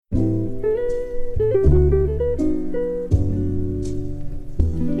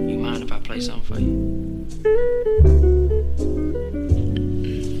something for you.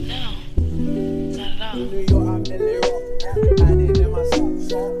 No, not at all.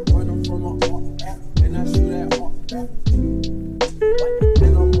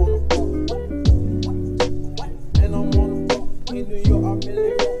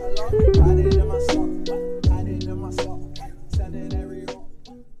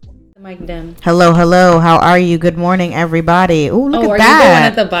 Hello, how are you? Good morning, everybody. Ooh, look at that. Are you going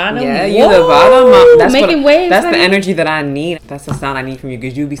at the bottom? Yeah, you the bottom. That's making waves. That's the energy that I need. That's the sound I need from you,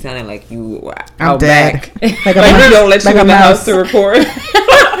 because you be sounding like you I'm out dead. back. Like we don't let you in the house to record.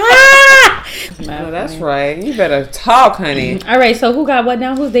 No, that's right. You better talk, honey. All right, so who got what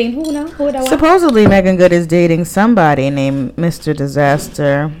now? Who's dating who now? Who that? Supposedly, Megan Good is dating somebody named Mr.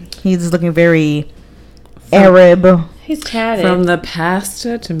 Disaster. He's looking very Arab. He's chatting. From the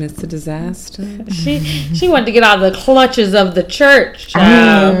pastor to Mr. Disaster. She wanted to get out of the clutches of the church.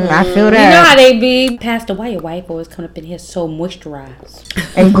 I feel that. You know how they be. Pastor, why your wife always come up in here so moisturized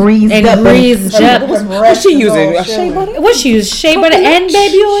and greased up? What's she using? Shea butter? What she use? Shea butter and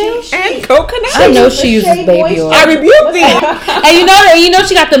baby oil and coconut. I know she uses baby oil. I rebuke thee. And you know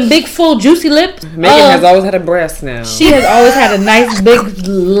she got them big, full, juicy lips. Megan has always had a breast now. She has always had a nice,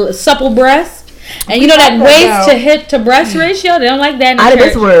 big, supple breast. And you know that waist to hip to breast ratio? They don't like that in the out church. of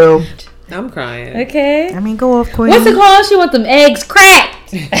this world. I'm crying. Okay. I mean, go off, queen. What's it called? She want them eggs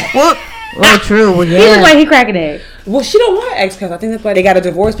cracked. Well, true. Well, yeah. He look like he cracking eggs. Well, she don't want eggs because I think that's why they got a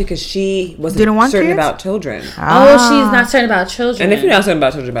divorce, because she wasn't certain about children. Oh, she's not certain about children. And if you're not certain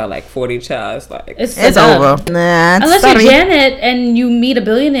about children, about like 40 child, it's over. Nah, unless you're Janet and you meet a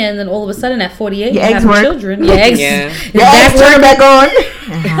billionaire and then all of a sudden at 48 you have children. Your eggs, your eggs turn back on.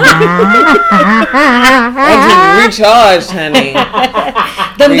 Eggs recharged, honey.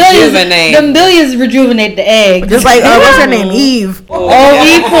 Them billions rejuvenate the eggs. Just like what's her name, Eve.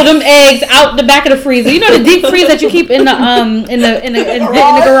 Eve pulled them eggs out the back of the freezer. You know the deep freeze that you keep in the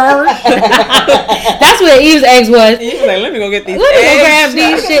garage. That's where Eve's eggs was. Eve's like, let me go get these. Let me go grab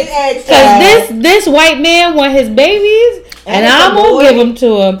these shit. Because this white man want his babies. And I'm going to give them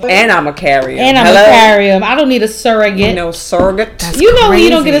to him. And I'm going to carry him. I don't need a surrogate. No surrogate. That's crazy. When you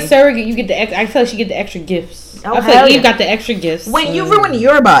don't get a surrogate, you get the extra. I feel like she get the extra gifts. I feel like Eve got the extra gifts. When you ruin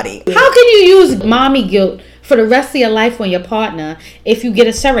your body. How can you use mommy guilt for the rest of your life on your partner if you get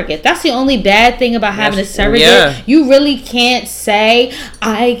a surrogate? That's the only bad thing about having a surrogate. Yeah. You really can't say,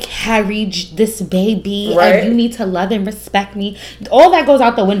 I carried this baby and you need to love and respect me. All that goes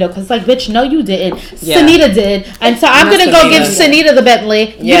out the window because, like, bitch, no, you didn't. Yeah. Sunita did. And so I'm going to go give Sunita the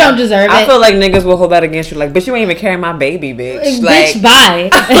Bentley. Yeah. You don't deserve it. I feel like niggas will hold that against you. Like, bitch, you ain't even carrying my baby, bitch. Bitch, bye.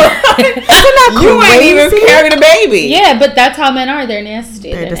 You ain't even carrying the baby. Yeah, but that's how men are. They're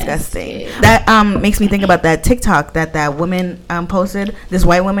nasty. They're disgusting. Nasty. That makes me think about that TikTok that woman posted, this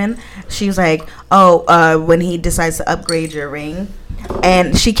white woman. She was like, when he decides to upgrade your ring,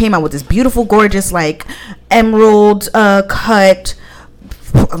 and she came out with this beautiful, gorgeous, like emerald cut,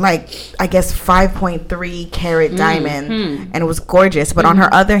 like I guess 5.3 carat diamond, and it was gorgeous. But on her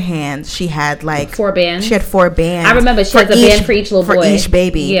other hand, she had like 4 bands. She had 4 bands. I remember she has a band for each little boy, for each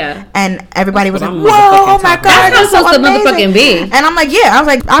baby. Yeah, and everybody was like, "Whoa, oh my god, that's supposed to motherfucking be." And I'm like, yeah, I was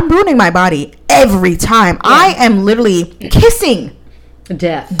like, I'm ruining my body every time. Yeah. I am literally kissing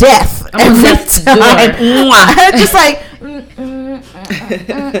death every time. Just like.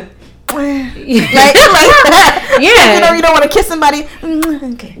 Yeah, you don't want to kiss somebody.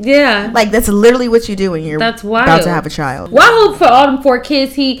 Okay. Yeah, like that's literally what you do when you're about to have a child. Well, I hope for all them 4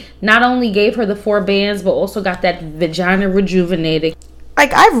 kids, he not only gave her the 4 bands, but also got that vagina rejuvenated.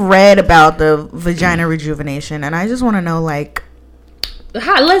 Like, I've read about the vagina rejuvenation, and I just want to know, like,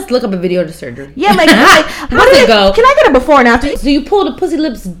 let's look up a video of the surgery. Yeah, like how does it go? Can I get a before and after? So you pull the pussy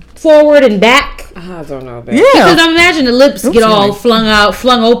lips forward and back? I don't know, babe. Yeah, because I imagine the lips get all flung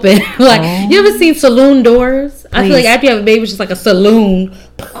open. Like, you ever seen saloon doors? Please. I feel like after you have a baby, it's just like a saloon.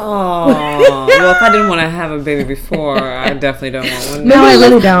 Oh, well, if I didn't want to have a baby before, I definitely don't want one. No, I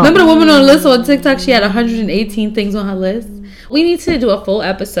really don't. Remember the woman on the list on TikTok? She had 118 things on her list. We need to do a full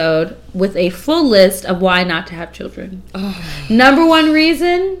episode with a full list of why not to have children. Oh. Number 1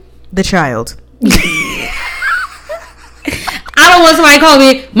 reason? The child. I don't want somebody to call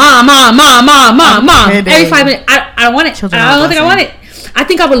me mom. Every 5 minutes. I don't want it. Children I don't think I want it. I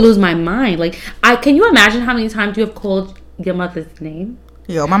think I would lose my mind. Like, can you imagine how many times you have called your mother's name?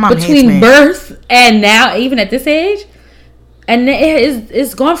 Yo, my mom between hates me. Birth and now, even at this age, and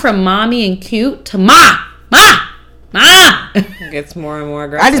it's gone from mommy and cute to ma. It gets more and more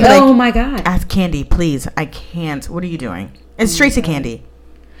aggressive. I just like, oh my god! Ask Candy, please. I can't. What are you doing? It's straight to Candy.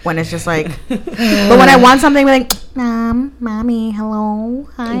 When it's just like, but when I want something, like, Mommy, hello,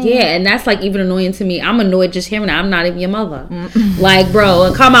 hi. Yeah, and that's like even annoying to me. I'm annoyed just hearing that. I'm not even your mother. Like,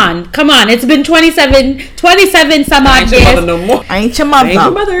 bro, come on. It's been 27 some odd years. Mother no more. I ain't your mother. I ain't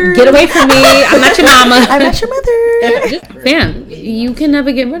your mother. Get away from me. I'm not your mama. I'm not your mother. Fam, you can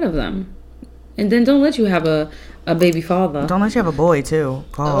never get rid of them. And then don't let you have a baby father. Don't let you have a boy too.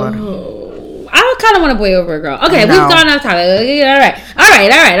 God. I kind of want a boy over a girl. Okay, No. we've gone off topic. All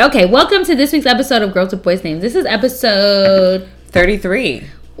right. Okay, welcome to this week's episode of Girls with Boys Names. This is episode 33.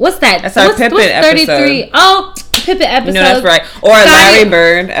 What's that? That's our Pippin episode. Oh, Pippin episode. You know that's right. Or a Larry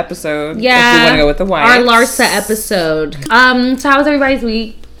Bird episode. Yeah. If we want to go with the wife. Our Larsa episode. So how was everybody's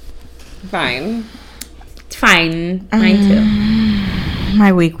week? Fine. Fine. Mine too.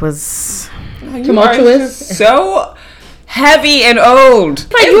 My week was Tumultuous. So heavy and old.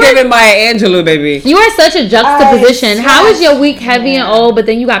 Like It's giving Maya Angelou, baby. You are such a juxtaposition. How is your week heavy and old, but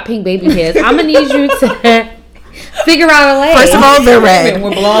then you got pink baby hairs? I'm gonna need you to figure out a way. First of all, they're red.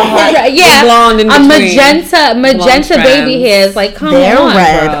 We're blonde. Yeah, We're blonde in a between. magenta baby strands. hairs. Like, come They're on,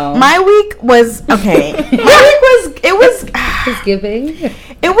 red. bro. My week was okay. It was It's giving.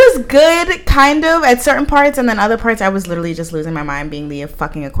 it was good, kind of at certain parts, and then other parts I was literally just losing my mind, being the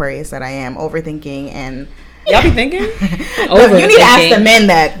fucking Aquarius that I am, overthinking and. Y'all be thinking? You need to ask the men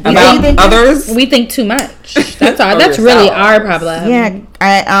that About others? We think too much. That's Yourself. really our problem. Yeah,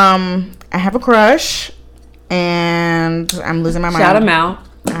 I have a crush, and I'm losing my mind. Shout him out.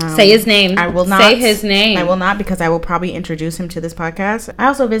 Say his name. I will not say his name. I will not, because I will probably introduce him to this podcast. I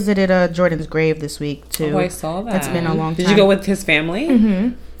also visited Jordan's grave this week too. Oh, I saw that. It's been a long time. Did you go with his family? Mm-hmm.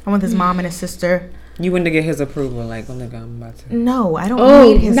 I went with his mom and his sister. You wouldn't get his approval, like, oh, nigga, I'm about to. No, I don't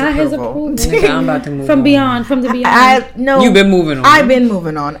Oh, need his not approval. his approval. Nigga, I'm about to move From on. beyond, from the beyond. I no. You've been moving on. I've been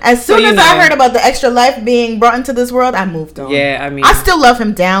moving on. As soon you as know. I heard about the extra life being brought into this world, I moved on. Yeah, I mean. I still love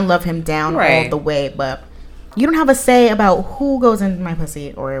him down all Right. the way, but you don't have a say about who goes into my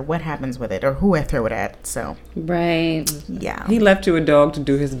pussy or what happens with it or who I throw it at. So Right. yeah, He left you a dog to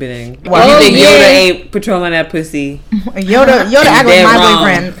do his bidding. Wow. You think Oh, Yoda yeah. ain't patrolling that pussy? Yoda act like Damn my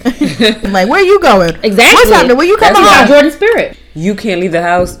wrong. boyfriend. I'm like, where you going? Exactly. What's happening? Where you That's coming about home? Jordan Spirit. You can't leave the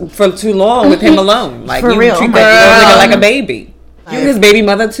house for too long with him alone. Like, For you real. treat Oh my that God. nigga like a baby. You his baby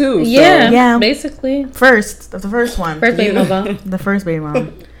mother, too. So Yeah. Yeah. Basically. The first one. First baby mother. The first baby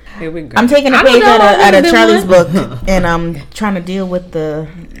mom. Here we go. I'm taking a I don't page know, out I've of never Charlie's been book, and I'm trying to deal with the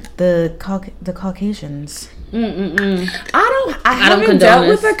Caucasians. I haven't condone dealt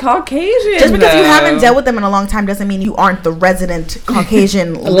this. with a Caucasian. Just because you though. haven't dealt with them in a long time doesn't mean you aren't the resident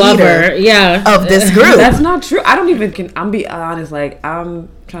Caucasian Lover. leader Yeah. of this group. That's not true. I don't even. I'm be honest. Like, I'm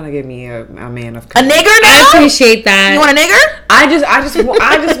trying to get me a man of A color. nigger I now? appreciate that. You want a nigger? I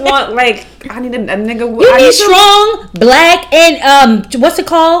just want like I need a nigga. You I need need strong, black, and what's it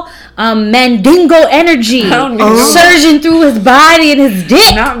called? Mandingo energy I don't need surging through his body and his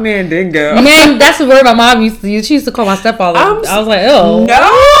dick. not Mandingo. Man, that's the word my mom used to use. She used to call my stepfather. I was like, oh.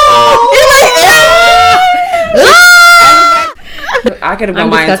 I could have gone I'm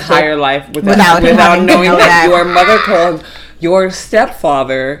my disgusted. entire life Without without having to knowing know that that. your mother called your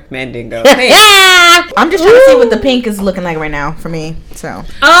stepfather Mandingo. I'm just trying to see what the pink is looking like right now for me. So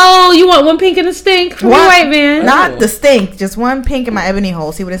Oh, you want one pink and a stink from a One- white man? not the stink, just one pink in my ebony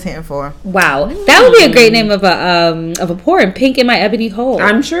hole. See what it's hitting for. Wow, that would be a great name of a porn. Pink in my ebony hole.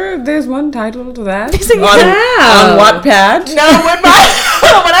 I'm sure there's one title to that Wow. on Wattpad. No,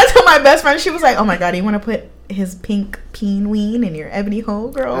 when I told my best friend, she was like, "Oh my god, you want to put his pink peen ween in your ebony hole,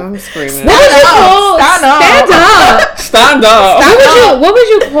 girl?" I'm screaming. What would you call? Stand up. Stand up. Stand up. What would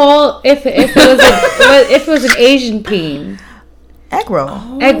you call if it was an Asian peen? Egg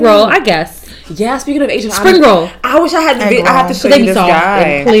roll. Egg roll, I guess. Yeah, speaking of Asian, Spring roll. I wish I had the Egg I have to roll. show They you be this soft guy.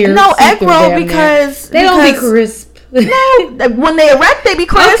 and clear. No, egg see-through roll damn near. because they don't be because- crisp. No, when they erect, they be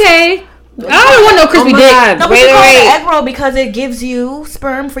crisp. Okay. I don't want no crispy my dick. God. No, but Wait, you call wait. it egg roll because it gives you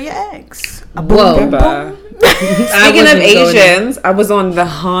sperm for your eggs. Whoa. Speaking wasn't of going Asians, I was on the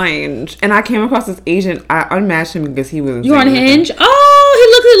Hinge and I came across this Asian. I unmatched him because he was. You on insane. Hinge? Oh, he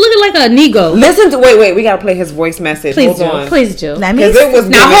looking like a Nego. Listen to wait. We gotta play his voice message. Please, Hold Jill. on. Please, Jill. Let me. 'Cause it was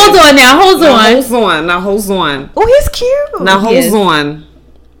Now giving- hold on. Now hold on. Oh, he's cute. Now hold Yes. on.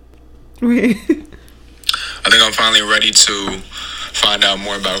 Wait. I think I'm finally ready to find out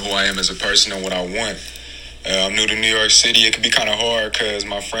more about who I am as a person and what I want. I'm new to New York City. It can be kind of hard because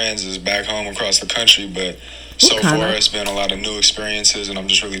my friends is back home across the country, but So far, it's been a lot of new experiences, and I'm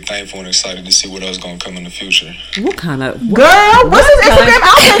just really thankful and excited to see what else going to come in the future. What kind of... Girl, what's his Instagram?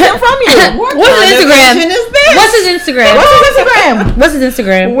 I'll take him from you. What's his Instagram? What's his Instagram? What's his Instagram? What's his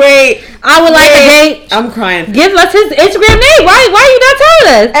Instagram? Wait. I would like a date. I'm crying. Give us his Instagram name. Why are you not telling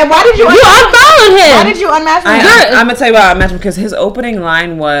us? And why did you unfollowed him? Why did you unmatch him? I'm gonna tell you why I unmatched him, because his opening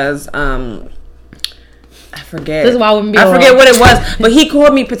line was I forget. This is why women be I wrong. forget what it was, but he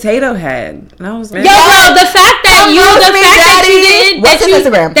called me Potato Head, and I was like, Yo, bro, the fact that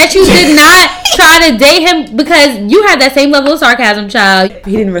you did not try to date him because you had that same level of sarcasm, child.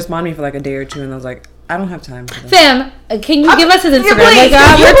 He didn't respond to me for like a day or two, and I was like, I don't have time for that. Fam, can you give us his Instagram? Please,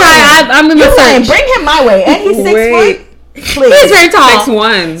 We're tired. I'm in my search. Bring him my way, and he's 6 foot. Please. He's very tall.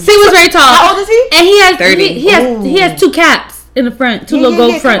 6'1". See, he was very tall. How old is he? And he has 30. He has 2 caps in the front, 2 little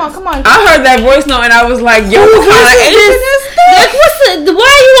gold fronts. Come on. I heard that voice note, and I was like, yo, what kind of Asian is this? Like, why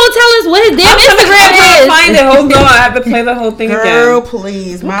are you gonna tell us what his damn Instagram is? Find it. Hold on, I have to play the whole thing again. Girl,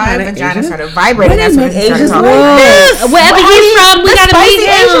 please. My vagina Asian? started vibrating as soon as he started talking. Wherever he's from, we gotta meet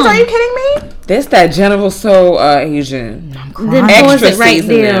him. Are you kidding me? This that general so Asian. Then pause it right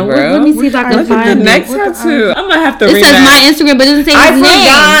there, bro. Let me see if I can find the it. next tattoo. I'm gonna have to. It read says that. my Instagram, but it doesn't say his I name.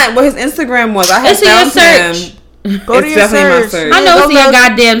 forgot what his Instagram was. I had It's in your found search. him. Go to It's your definitely my search. search. I know it's in your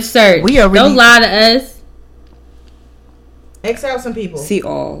goddamn search. We are really- Don't lie to us. X out some people. See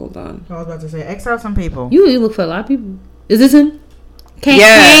all. Hold on. I was about to say X out some people. You look for a lot of people. Is this him? Kang?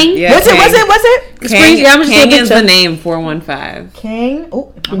 Yeah. What's it? King, I'm just King gonna is picture. the name 415. King.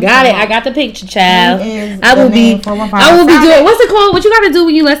 Oh, Got it. I got the picture, child. King is I will the name be. 415. I will be Found doing. it. What's it called? What you got to do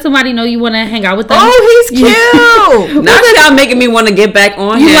when you let somebody know you want to hang out with them? Oh, he's cute. Now y'all making me want to get back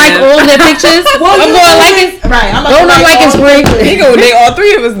on You him. like all their pictures? I'm going like it. Right. I'm Don't know like it's free. He gonna date all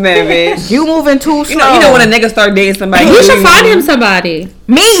 3 of us then, bitch. You moving too slow. You know when a nigga start dating somebody. You should find him somebody.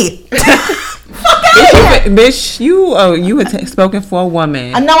 Me. Bitch, you had spoken for a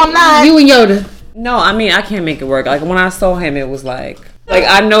woman. No, I'm not. You and Yoda. No, I mean I can't make it work. Like when I saw him, it was like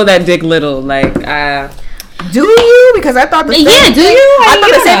I know that dick little. Like Do you? Because I thought the same Yeah, do you? I How thought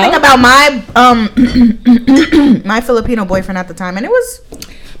you the same know? thing about my my Filipino boyfriend at the time, and it was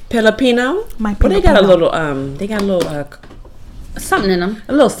Filipino. my. But they got a Filipino. little they got a little Something in them.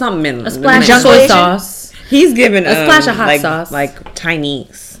 a little something in them. A splash of Jungle soy Asian? sauce. He's giving A splash of hot like, sauce. like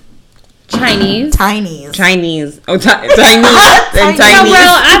Chinese. Chinese. Tinies. Oh, Chinese and Tiny. Chinese.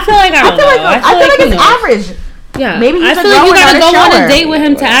 Well, I feel like I I feel like you it's know. average. Yeah, Maybe he's I a feel like you grower, gotta not a go on shower. a date with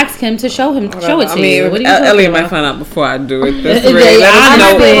him to ask him to show it to you. What are you talking Elliot might about? find out before I do it. Let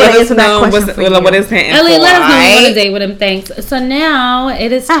us know What is hinting Elliot, for, let us know you want alright? to date with him. Thanks. So now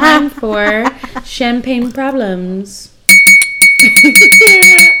it is time for champagne problems.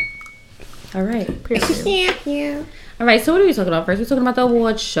 All right. All right, so what are we talking about first? We're talking about the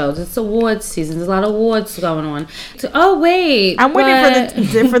awards shows. It's awards season. There's a lot of awards going on. So, oh wait, I'm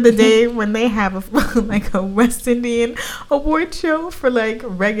waiting for the day when they have like a West Indian award show for like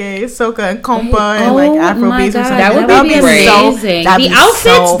reggae, soca, and compa, and like Afrobeats or something. That would be amazing. That'd The be outfits,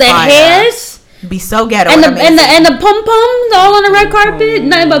 so the fire. hairs, be so ghetto and the amazing. and the pom poms all on the red carpet.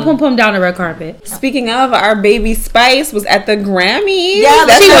 Nothing but pom pom down the red carpet. Speaking of, our baby Spice was at the Grammys. Yeah,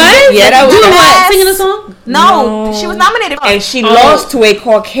 She was? Yeah, that was Doing what? Yes. Singing a song? No, she was nominated. And she lost to a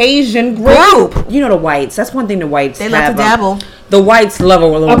Caucasian group. You know the whites. That's one thing the whites They love have. to dabble. The whites love a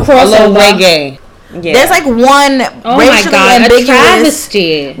little crossover. reggae. Yeah. There's like one Oh my racially god, a ambiguous,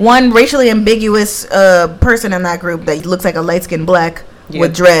 travesty. one racially ambiguous person in that group that looks like a light skinned black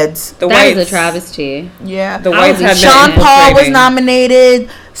with dreads. the That whites. is a travesty. Yeah, The I whites would have be been Sean Paul was infiltrating. nominated.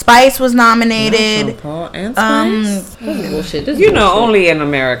 Spice was Sean nominated. Paul and This Spice. is bullshit. This is You know, bullshit. only in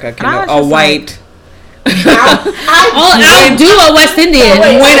America can And I a was just white I'll do a West Indian.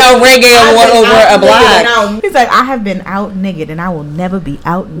 win a reggae award over a black. He's like, I have been out niggered and I will never be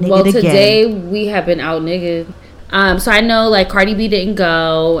out niggered Well, again. today we have been out nigga. So I know like Cardi B didn't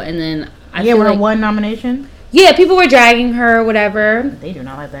go, and then I feel with like a one nomination. yeah, people were dragging her, whatever. They do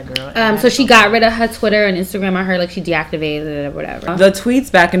not like that girl. So she got rid of her Twitter and Instagram. I heard like she deactivated it or whatever. The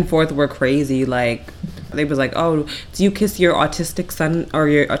tweets back and forth were crazy. Like, they was like, "Oh, do you kiss your autistic son or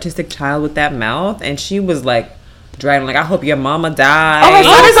your autistic child with that mouth?" And she was like, dragging like, "I hope your mama dies." Oh, her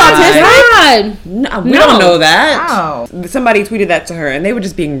son is autistic? God. No, we No. don't know that. Oh. Somebody tweeted that to her, and they were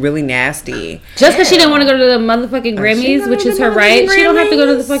just being really nasty. Just because she didn't want to go to the motherfucking Grammys, which is her right, she don't have to go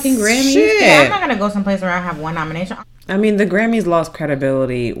to the fucking Grammys. Shit. Yeah, I'm not gonna go someplace where I have one nomination. I mean, the Grammys lost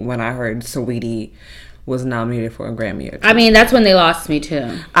credibility when I heard Saweetie was nominated for a Grammy. Or two. I mean, that's when they lost me too.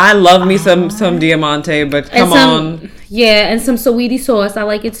 I love me some Diamante, but come on. Yeah, and some Saweetie sauce. I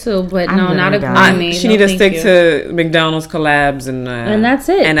like it too, but I'm no, good not a on that. Grammy. She No, need to thank stick you. to McDonald's collabs and that's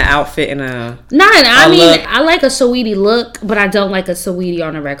it. and an outfit and a. I mean, look. I like a Saweetie look, but I don't like a Saweetie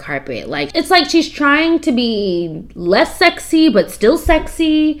on a red carpet. Like, it's like she's trying to be less sexy, but still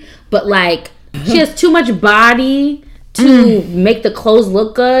sexy. But like, she has too much body to make the clothes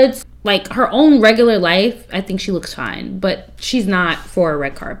look good. Like, her own regular life, I think she looks fine, but she's not for a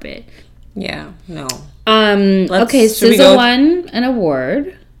red carpet. Yeah, no. Okay, should we SZA go- won an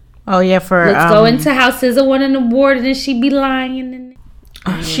award. Oh yeah, for Let's go into how SZA won an award, and then she be lying.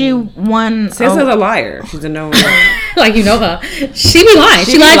 she won. SZA's a liar. She's a no. Like, you know her. She be lying.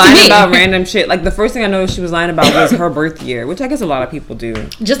 She be lied to lying me. about random shit. Like the first thing I noticed she was lying about was her birth year, which I guess a lot of people do.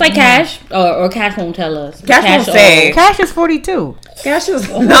 Just like Cash, or Cash won't tell us. Cash won't say. Cash is 42. Cash is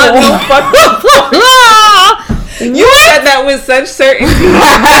not no fucking. You said that with such certainty.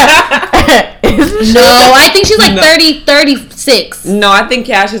 No, I think she's like 30, 36. No, I think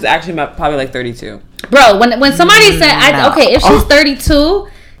Cash is actually probably like 32. Bro, when somebody said, no. okay, if she's 32,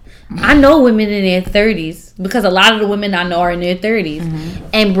 I know women in their 30s because a lot of the women I know are in their 30s.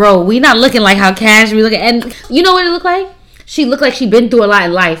 And bro, we not looking like how Cash be looking. And you know what it looked like? She looked like she been through a lot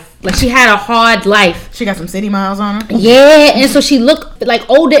in life. Like she had a hard life. She got some city miles on her. Yeah, and so she looked like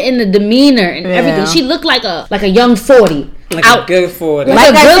older in the demeanor and everything. Yeah. She looked like a young 40. Like a good 40. Like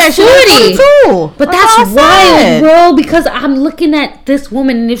a good 40. But that's all I wild, said. bro, because I'm looking at this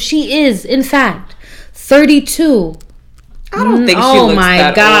woman, and if she is, in fact, 32, I don't think she oh looks my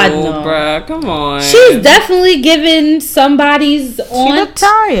that God, old, no. bruh. Come on. she's definitely given somebody's She look aunt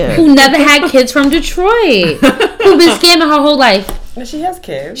tired. who never had kids from Detroit, who been scamming her whole life. She has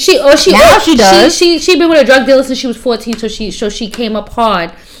kids. Now she does. She been with a drug dealer since she was 14, so she came up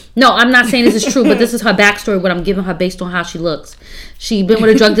hard. No, I'm not saying this is true, but this is her backstory. What I'm giving her based on how she looks. She been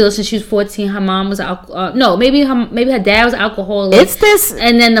with a drug dealer since she was 14. Her mom was maybe her dad was alcoholic. It's this.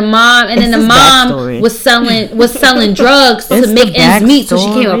 And then the mom backstory. was selling drugs to It's the make ends meet. So she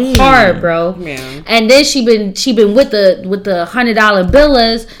came backstory. apart, bro. Yeah. And then she been with the $100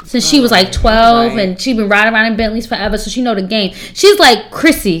 billers since she was like 12, right. and she been riding around in Bentleys forever. So she know the game. She's like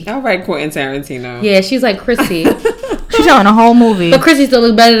Chrissy. All right, Quentin Tarantino. Yeah, she's like Chrissy. She's showing a whole movie. But Chrissy still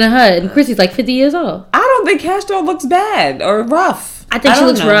looks better than her, and Chrissy's like 50 years old. I don't think Cash Doll looks bad or rough. I think she don't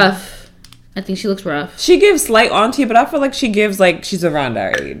looks know. rough. I think she looks rough. She gives slight auntie, but I feel like she gives like she's around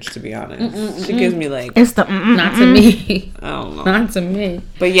our age. To be honest, she gives me like It's the. Not to me. I don't know. Not to me.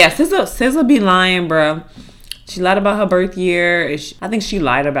 But yeah, SZA be lying, bro. She lied about her birth year. I think she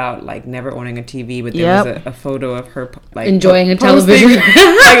lied about like never owning a TV, but there was a photo of her like Enjoying a posting- television.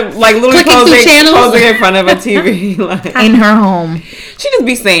 like literally Clicking through channels. posing in front of a TV. Like, in her home. she just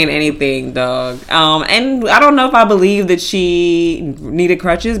be saying anything, dog. And I don't know if I believe that she needed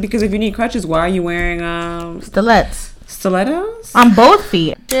crutches, because if you need crutches, why are you wearing Stilettos stilettos? on both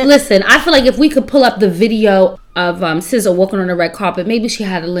feet. Listen, I feel like if we could pull up the video of SZA walking on the red carpet, maybe she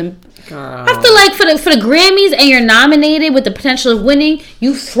had a limp. Girl. I feel like for the Grammys and you're nominated with the potential of winning,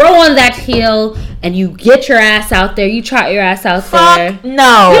 you throw on that heel and you get your ass out there. You trot your ass out there. Fuck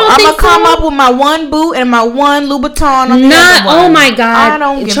no. You don't I'm think gonna come so? up with my one boot and my one Louboutin on the Not, other one. oh my God, I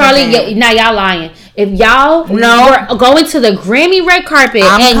don't give Charlie. a damn. Now y'all lying. If y'all No. were going to the Grammy red carpet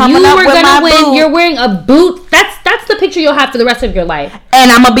I'm and coming you up were with gonna my win, boot. you're wearing a boot. That's the picture you'll have for the rest of your life.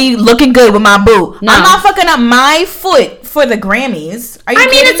 And I'm gonna be looking good with my boot. No. I'm not fucking up my foot for the Grammys. Are you I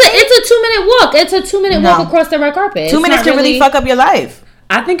mean, kidding me? it's a 2-minute walk. It's a 2-minute No. walk across the red carpet. 2 It's minutes not can really fuck up your life.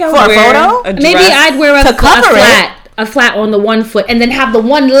 I think I For would a wear photo? a dress. Maybe I'd wear a To cover flat. A flat on the one foot, and then have the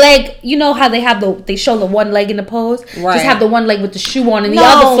one leg. You know how they show the one leg in the pose. Right. Just have the one leg with the shoe on, and the No.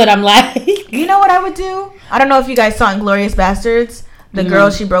 other foot. I'm like, You know what I would do? I don't know if you guys saw Inglourious Bastards. The girl,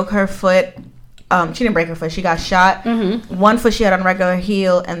 she broke her foot. She didn't break her foot. She got shot. One foot she had on a regular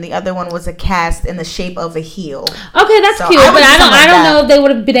heel, and the other one was a cast in the shape of a heel. okay, that's So cute, I would but do I something like don't that. know if they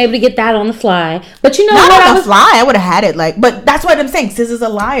would have been able to get that on the fly. But you know Not what? on the fly. I would have had it but that's what I'm saying. SZA's a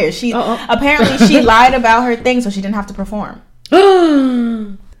liar. She apparently she lied about her thing, so she didn't have to perform.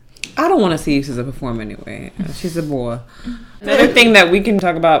 I don't want to see SZA perform anyway. She's a boy. Another thing that we can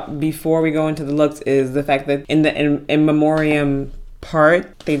talk about before we go into the looks is the fact that in the in memoriam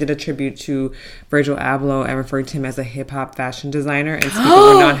part, they did a tribute to Virgil Abloh and referred to him as a hip hop fashion designer, and people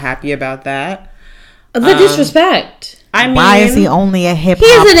were not happy about that. The disrespect. I mean, Why is he only a hip He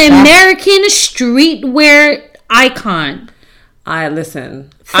hop? is an American streetwear icon.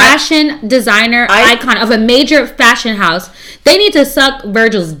 Fashion designer icon of a major fashion house. They need to suck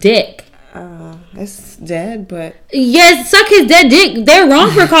Virgil's dick. It's dead, but Yes, suck his dead dick. They're wrong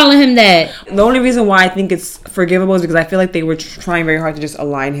for calling him that. the only reason why I think it's forgivable is because I feel like they were trying very hard to just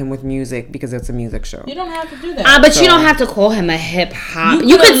align him with music because it's a music show. You don't have to do that. But you don't have to call him a hip hop.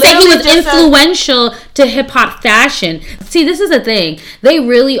 You could could say he was literally just influential to hip hop fashion. See, this is the thing. They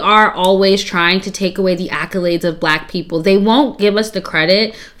really are always trying to take away the accolades of black people. They won't give us the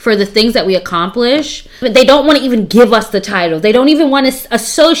credit for the things that we accomplish. But they don't want to even give us the title. They don't even want to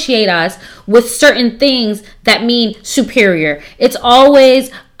associate us with certain things that mean superior. It's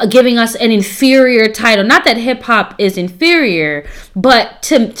always giving us an inferior title. Not that hip hop is inferior, but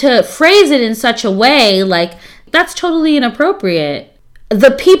to phrase it in such a way, like, that's totally inappropriate.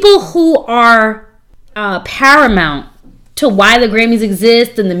 The people who are paramount to why the Grammys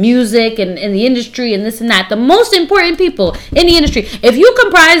exist and the music and the industry and this and that, the most important people in the industry, if you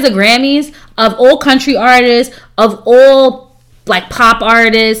comprise the Grammys of all country artists, of all like pop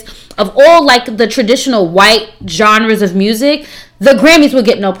artists, of all like the traditional white genres of music, the Grammys will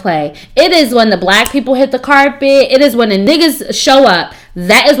get no play. It is when the black people hit the carpet. It is when the niggas show up.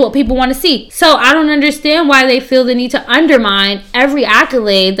 That is what people want to see. So I don't understand why they feel the need to undermine every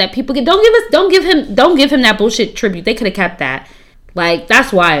accolade that people get. Don't give him that bullshit tribute. They could have kept that. Like,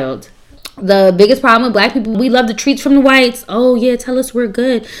 that's wild. The biggest problem with black people, we love the treats from the whites. Oh yeah, tell us we're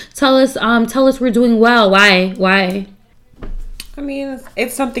good. Tell us we're doing well. Why? I mean,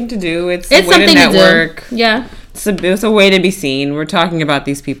 it's something to do. It's a way something to network. to do. Yeah. It's a way to be seen. We're talking about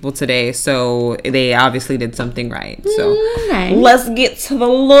these people today, so they obviously did something right. So Okay. let's get to the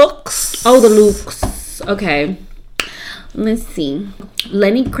looks. Oh, the looks. Okay. Let's see.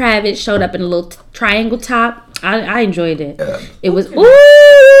 Lenny Kravitz showed up in a little triangle top. I enjoyed it. It was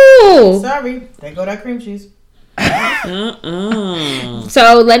ooh. Sorry, there go that cream cheese.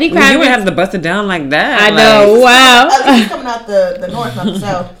 So Lenny Kravitz. You would have to bust it down like that. I know. Wow. At least it's coming out the north, not the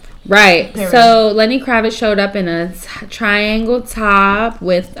south. Right. Period. So Lenny Kravitz showed up in a triangle top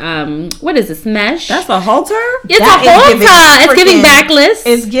with what is this, mesh? That's a halter? It's That a is whole giving top. It's giving freaking- backless.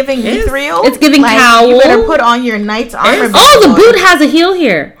 It's giving ethereal. It's giving like, cowl. You better put on your knight's armor. Oh, the boot has a heel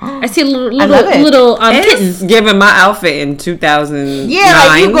here. I see love it. little It's kittens. giving my outfit in 2009. Yeah,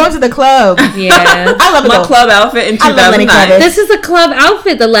 like you go to the club. Yeah. I love it my though. club outfit in I love Lenny 2009. Kravitz. This is a club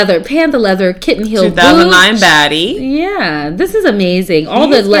outfit, the leather kitten heel 2009 boot. baddie. Yeah, this is amazing. All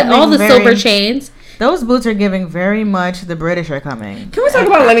He's the giving silver very- chains. Those boots are giving very much the British are coming. Can we talk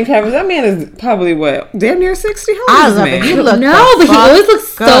about Lenny Kravitz? That man is probably what? Damn near 60? How I old is love this it. man? He look No, but he always looks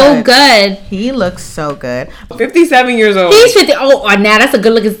so good. He looks so good. 57 years old. He's 50. Oh, now that's a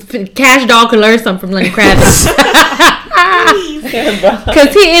good looking. Cash Doll could learn something from Lenny Kravitz.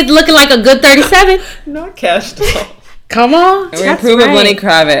 Because he is looking like a good 37. Not Cash Doll. Come on. We That's approve of right. Lenny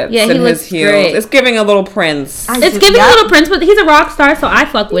Kravitz Yeah, he and looks his heels. great. It's giving a little Prince. It's giving a little Prince, but he's a rock star, so I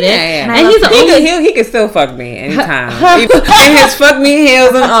fuck with it. Yeah. And he's the only. He could still fuck me anytime. In his fuck me heels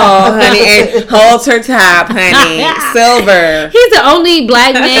and all, honey. And halter top, honey. Silver. He's the only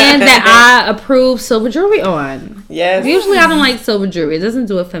black man that I approve silver jewelry on. Yes. Usually I don't like silver jewelry. It doesn't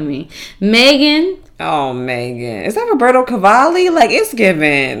do it for me. Megan. Oh, Megan. Is that Roberto Cavalli? Like, it's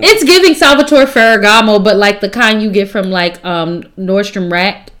giving. It's giving Salvatore Ferragamo, but like the kind you get from like Nordstrom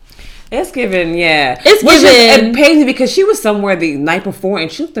Rack. It's giving, yeah. It's Which giving. It pains me because she was somewhere the night before and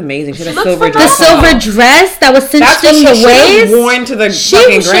she looked amazing. She had a looked silver The dress. silver on. dress that was cinched That's what in she the should have waist. worn to the She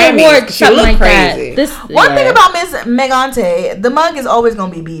fucking should have worn Grammys. She something looked like crazy. that. One thing about Miss Megante, the mug is always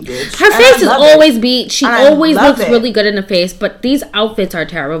gonna be beat, bitch. Her And face I is love it. always beat. She And I always love looks it. really good in the face, but these outfits are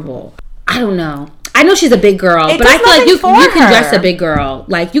terrible. I don't know. I know she's a big girl, It but I does feel like you nothing for can dress her. a big girl.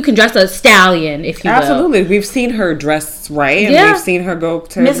 Like you can dress a stallion if you will. Absolutely. We've seen her dress right and Yeah. we've seen her go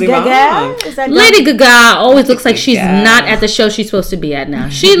Miss terribly wrong. Gaga. Is that Lady Gaga always looks like she's Gaga. not at the show she's supposed to be at now.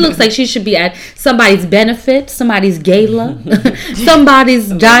 She looks like she should be at somebody's benefit, somebody's gala, somebody's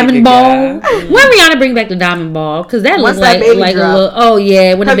diamond ball. Gaga. When Rihanna bring back the diamond ball? Because that looks Once that like baby a drop. little. Oh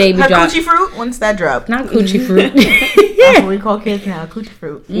yeah, when her, the baby her drop. coochie fruit? Once that drop. Not coochie fruit. That's what we call kids now, coochie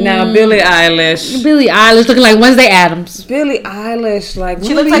fruit. Now, Billie Eilish. Billie Eilish looking like Wednesday Adams. Billie Eilish, like,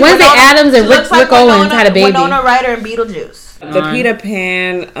 She what looks are like Wednesday Winona- Addams and she Rick, looks like Rick Owens Winona- had a baby. Winona Ryder and Beetlejuice. the Peter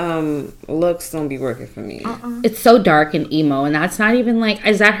Pan looks don't be working for me. It's so dark and emo, and that's not even like.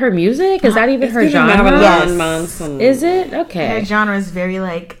 Is that her music? Is that even It's her giving genre? Marilyn Yes. Manson. Is it Her okay? genre is very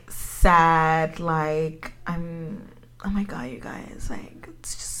like sad, like oh my god, you guys, like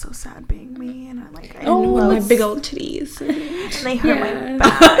it's just so sad being me, and I Oh, knew I my was- big old titties. and they hurt Yeah. my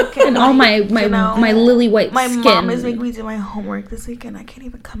back And all my like, you know, my lily white my skin. mom is making me do my homework this weekend. I can't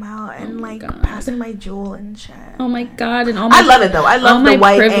even come out and my like God. passing my jewel and shit. Oh my god! And all my I love it though. I love all the my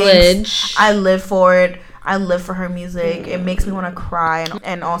white privilege. angst. I live for it. I live for her music. It makes me want to cry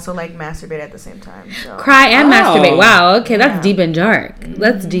and also like masturbate at the same time. So. Cry and masturbate. Wow. Okay, that's deep and dark.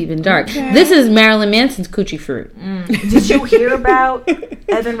 That's deep and dark. Okay. This is Marilyn Manson's Coochie Fruit. Did you hear about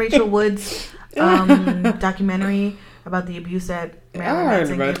Evan Rachel Wood's documentary about the abuse that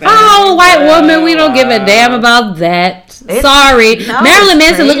Marilyn Manson gave? Oh, white woman, we don't give a damn about that. Sorry. Marilyn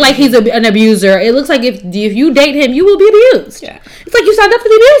Manson looked like he's an abuser. It looks like if you date him, you will be abused. Yeah. It's like you signed up for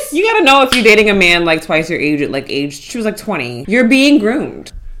the abuse. You gotta know if you're dating a man like twice your age at like age, she was like 20. You're being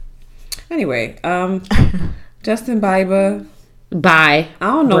groomed. Anyway, Justin Bieber. Bye. I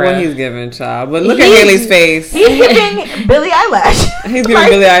don't know what he's giving, child, but look at Haley's face. He's giving Billie Eilish. He's giving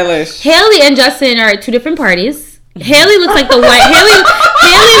Billie Eilish. Haley and Justin are at two different parties. Haley looks like the white.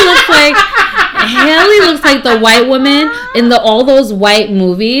 Haley looks like the white woman in all those white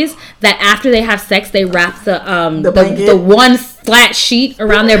movies that after they have sex they wrap the one flat sheet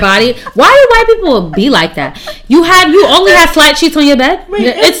around their body. Why do white people be like that? You only have flat sheets on your bed.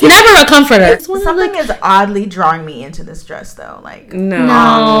 It's never a comforter. Something is oddly drawing me into this dress though. Like no.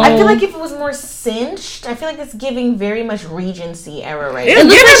 I feel like if it was more cinched, I feel like it's giving very much Regency era right now. It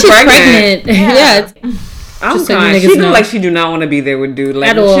looks like she's pregnant. Yeah. I'm sorry. She look like she do not want to be there with dude. Like,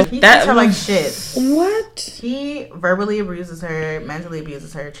 at all. He treats her like shit. What? He verbally abuses her, mentally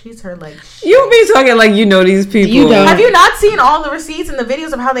abuses her, treats her like shit. You be talking like you know these people. You don't. Have you not seen all the receipts and the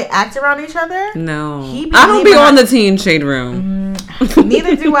videos of how they act around each other? No. I don't be on the Teen Shade Room.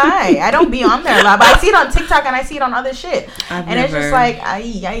 Neither do I. I don't be on there a lot, but I see it on TikTok and I see it on other shit. It's just like,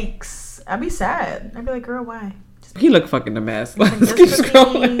 yikes. I'd be sad. I'd be like, girl, why? He look fucking a mess. Let's keep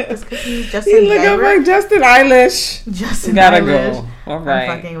scrolling. He look up like Justin Eilish. Justin gotta Eilish. Go. All right.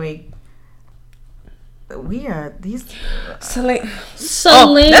 I'm fucking weak. We are these. Selena.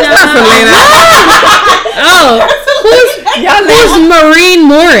 Oh, that's not Selena. Who's Maureen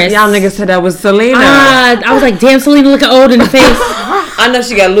Morris? Y'all niggas said that was Selena. I was like, damn, Selena looking old in the face. I know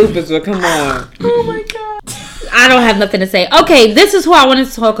she got lupus, but come on. Oh my god. I don't have nothing to say. Okay, this is who I wanted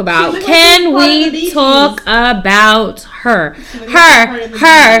to talk about. Can we talk about her?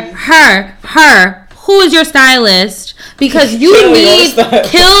 Her. Who is your stylist? Because you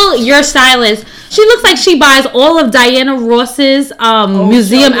kill your stylist. She looks like she buys all of Diana Ross's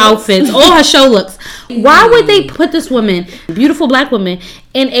museum outfits, all her show looks. Why would they put this woman, beautiful black woman,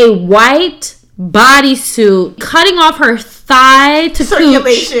 in a white bodysuit, cutting off her thigh to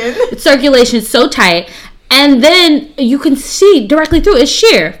circulation so tight? And then you can see directly through it's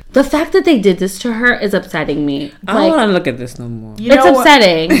sheer. The fact that they did this to her is upsetting me. I don't want to look at this no more. It's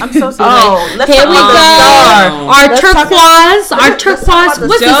upsetting. I'm so sorry. Here we go. Our turquoise. What's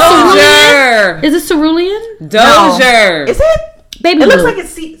this? Cerulean? Is it cerulean? Dozier. Is it? Baby it blue. looks like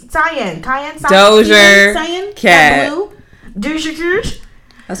it's cyan. Dozier. Cat. Dozier.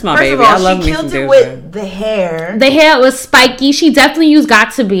 That's my First baby. Of all, I love me some She killed it Dozier. with the hair. The hair was spiky. She definitely used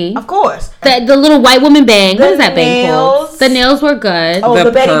Got To Be. Of course. The little white woman bang. What is that bang called? The nails were good. Oh, the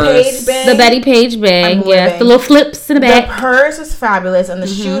Betty Page bang. The Betty Page bang. Yes. The little flips in the back. The purse is fabulous, and the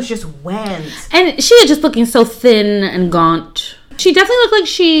shoes just went. And she is just looking so thin and gaunt. She definitely looked like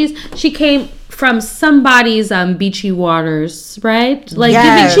she came from somebody's beachy waters, right? Like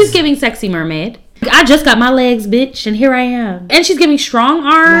she's giving sexy mermaid. I just got my legs, bitch, and here I am. And she's giving strong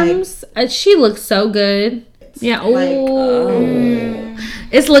arms. She looks so good. Yeah.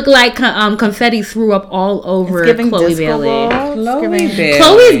 It's looking like confetti threw up all over Chloe Bailey.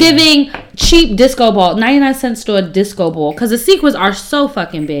 Chloe's giving cheap disco ball, 99-cent store disco ball, because the sequins are so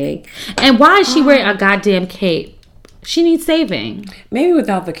fucking big. And why is she wearing a goddamn cape? She needs saving. Maybe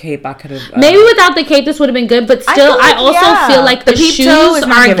without the cape, I could have. Maybe without the cape, this would have been good. But still, I also feel like the shoes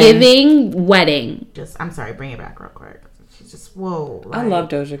are giving wedding. I'm sorry, bring it back real quick. She's just whoa. I love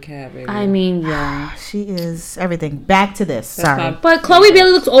Doja Cat, baby. I mean, yeah, she is everything. Back to this. Sorry, but Chloe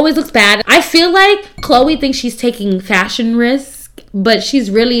Bailey always looks bad. I feel like Chloe thinks she's taking fashion risk, but she's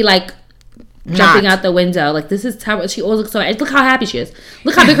really like jumping out the window. Like, this is terrible. She always looks so. Look how happy she is.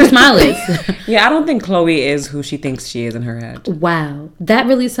 Look how big her smile is. Yeah, I don't think Chloe is who she thinks she is in her head. Wow, that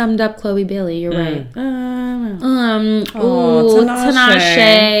really summed up Chloe Bailey. You're right. Tinashe.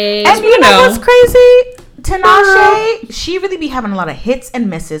 And you know what's crazy? Tinashe, she really be having a lot of hits and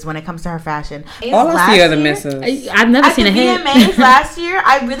misses when it comes to her fashion. All I see are the misses. I've never seen a hit. At the VMAs last year,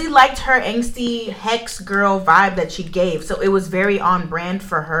 I really liked her angsty hex girl vibe that she gave. So it was very on brand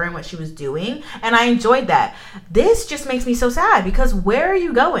for her and what she was doing. And I enjoyed that. This just makes me so sad because where are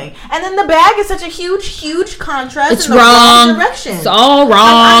you going? And then the bag is such a huge contrast. It's in the wrong direction. It's all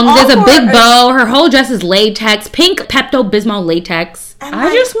wrong. There's a big bow. Her whole dress is latex. Pink Pepto-Bismol latex. And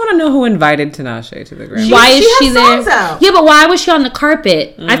I just want to know who invited Tinashe to the Grammys. Why is she there? Yeah, but why was she on the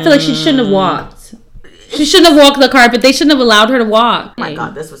carpet? I feel like she shouldn't have walked. She shouldn't have walked the carpet. They shouldn't have allowed her to walk. Oh my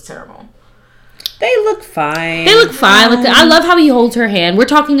God, this was terrible. They look fine. They look fine. Like, I love how he holds her hand. We're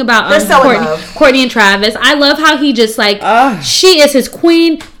talking about They're so in love. Courtney and Travis. I love how he just she is his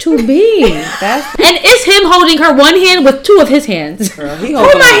queen to be. And it's him holding her one hand with two of his hands. Girl,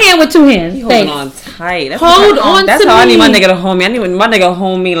 hold my hand with two hands. He holding on tight. That's hold on That's to how me. I need my nigga to hold me. I need my nigga to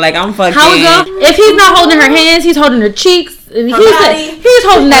hold me like I'm fucking. How we go? If he's not holding her hands, he's holding her cheeks. He's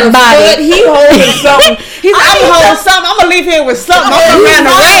holding that body. He holding something. He's like, I'm holding something. I'm gonna leave here with something. I'm gonna run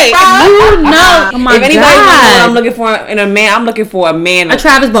away. You know. Oh my if anybody knows what God. I'm looking for in a man, I'm looking for a man A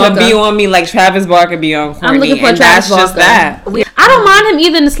Travis Barker. to be on me like Travis Barker be on Courtney. I'm looking for a and Travis that's just Barker. that. I don't mind him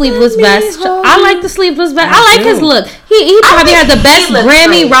either in the sleeveless vest. I like the sleeveless vest. I like his look. He probably has the best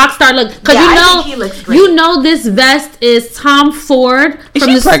Grammy rock star look. Because I think he looks great. you know this vest is Tom Ford. Is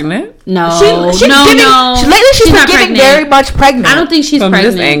she pregnant? No, She's giving, lately she's been not giving pregnant. very much pregnant. I don't think she's From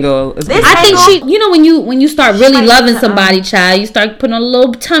pregnant. this angle. It's This I think angle? she, you know, when you start really might loving need to, somebody, child, you start putting on a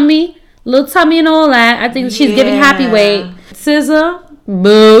little tummy and all that. I think she's giving happy weight. Scissor,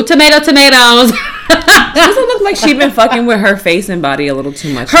 boo, tomatoes. doesn't look like she been fucking with her face and body a little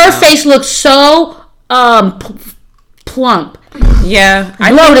too much. Her now. face looks so plump, Yeah,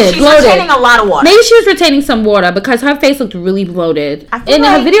 bloated. She's retaining a lot of water. Maybe she was retaining some water because her face looked really bloated. I feel In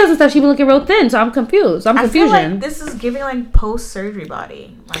like- her videos and stuff, she been looking real thin. So I'm confused. I feel confusion. like this is giving like post-surgery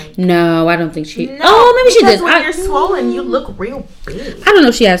body. Like, No, I don't think she. no, Oh, maybe she because did. when you're swollen, you look real big. I don't know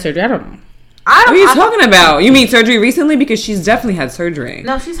if she had surgery. I don't know. I What don't. are you talking about? You mean surgery recently? Because she's definitely had surgery.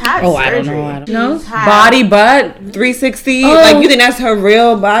 No, she's had Oh, surgery. I don't know. She's had- Body, butt, 360. Oh. Like, you think that's her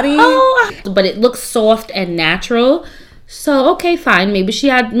real body? Oh, but it looks soft and natural. So okay, fine. Maybe she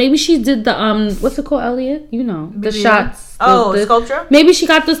did the what's it called, Elliot? You know, the shots. Oh, the sculpture? Maybe she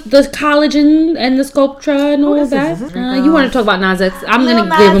got the collagen and the sculpture and all Who of is this? that. Is this You want to talk about Nas X? I'm Lil gonna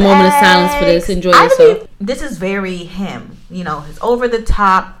give a Nas moment of silence for X. this. Enjoy I yourself. believe this is very him. You know, his over the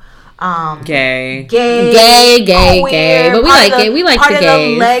top. Gay. Gay, queer, but we part like of it. We like part the of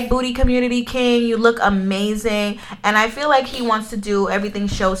gays. the leg booty community king. You look amazing, and I feel like he wants to do everything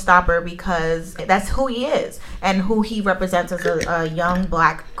showstopper because that's who he is and who he represents as a young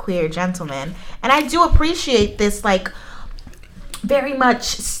black queer gentleman. And I do appreciate this, like, very much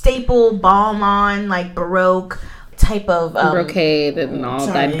staple ball on, like, Baroque type of brocade and all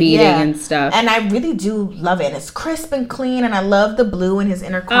sorry, that beading yeah. and stuff. And I really do love it. And it's crisp and clean, and I love the blue in his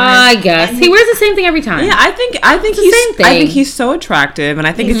inner corner. I guess And he wears the same thing every time. Yeah, I think the he's same thing. I think he's so attractive, and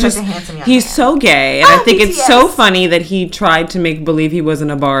I think He's it's such just a handsome young he's man. so gay, and I think it's BTS. so funny that he tried to make believe he wasn't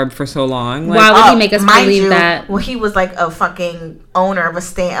a barb for so long. Like, Why would he make us mind believe you, that? Well, he was like a fucking owner of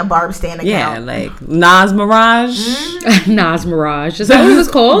a barb stand yeah, account. like Nas Mirage. Nas Mirage. Is that what it was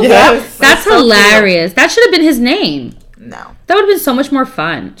called? Yes. That's so hilarious. That should have been his name. No. That would have been so much more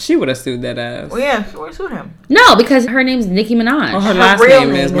fun. She would have sued that ass. Well, yeah, where's with him? No, because her name's Nicki Minaj. Or her Her last real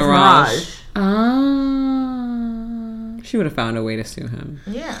name is Mirage. She would have found a way to sue him.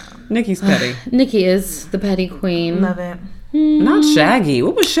 Yeah. Nikki's petty. Nikki is the petty queen. Love it. Not Shaggy.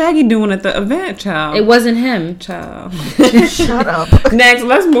 What was Shaggy doing at the event, child? It wasn't him. Child. Shut up. Next,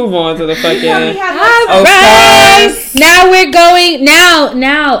 let's move on to the fucking. All Of right. course. Now we're going.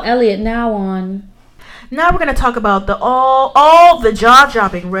 Now, Elliot. Now on. Now we're gonna talk about the all the jaw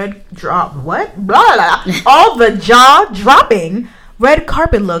dropping red drop what blah, blah, blah. All the jaw dropping red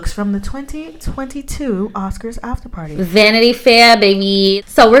carpet looks from the 2022 Oscars after party. Vanity Fair, baby.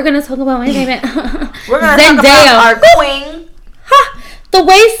 So we're gonna talk about We're gonna talk Zendaya. about our queen. The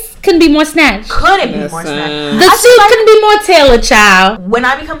waist can be more snatched. Couldn't be more Listen. snatched. The I suit feel like can be more tailored, child. when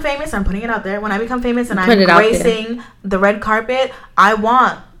I become famous, I'm putting it out there. When I become famous and I'm Put it out there. gracing the red carpet, I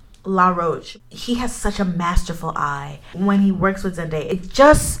want La Roche. He has such a masterful eye when he works with Zendaya. It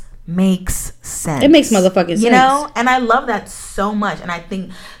just makes sense. It makes motherfucking You know? sense. And I love that so much. And I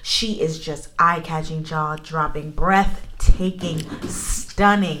think she is just eye-catching, jaw-dropping, breathtaking,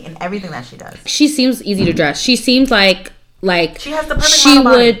 stunning in everything that she does. She seems easy to dress. She seems like She has the perfect she model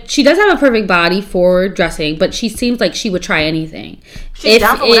body. would. She does have a perfect body for dressing, but she seems like she would try anything. She's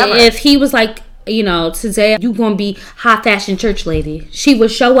down for whatever. If he was like, you know, today you gonna be high fashion church lady, she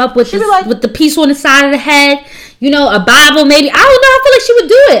would show up with She'd be this, like- with the piece on the side of the head, you know, a Bible maybe. I don't know. I feel like she would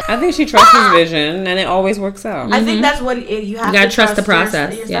do it. I think she trusts his vision, and it always works out. I think that's what you have You gotta to trust the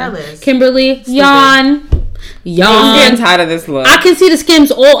process. Your Yeah. stylist. Kimberly, yawn. I'm getting Yawn. tired of this look. I can see the skims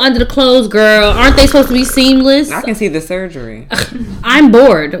all under the clothes, girl. Aren't they supposed to be seamless? I can see the surgery. I'm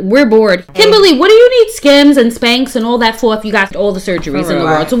bored. We're bored. Kimberly, what do you need Skims and Spanx and all that for if you got all the surgeries in the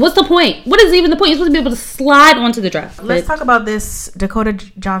Right. world? So what's the point? What is even the point? You're supposed to be able to slide onto the dress. Let's talk about this Dakota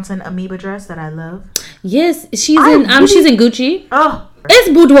Johnson amoeba dress that I love. Yes, she's I in really- she's in Gucci. Oh, It's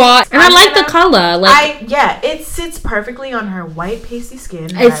boudoir, and I like the color. Like, it sits perfectly on her white pasty skin.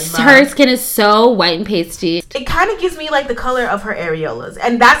 Her skin is so white and pasty. It kind of gives me like the color of her areolas,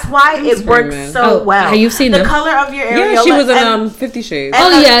 and that's why it works so well. Have you seen the color of your areola? Yeah, she was in 50 Shades.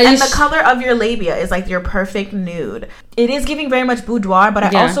 And the color of your labia is like your perfect nude. It is giving very much boudoir, but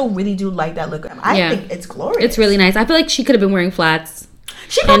I also really do like that look. I think it's glorious. It's really nice. I feel like she could have been wearing flats.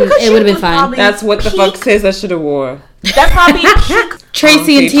 It would have been fine. That's what the fuck sis I should have wore. That's probably Auntie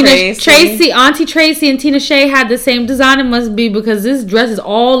Tracy and Tina Shay had the same design. It must be because this dress is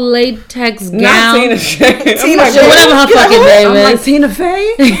all latex gown. Not Tina Shay. Whatever her fucking name is. Like Tina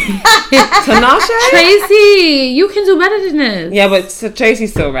Fey? Tinashe? Tracy, you can do better than this. Yeah, but Tracy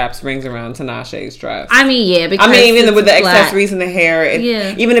still wraps rings around Tinashe's dress. I mean, yeah. Because even with the accessories and the hair,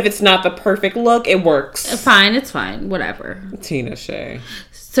 even if it's not the perfect look, it works. Fine, it's fine. Whatever. Tina Shay.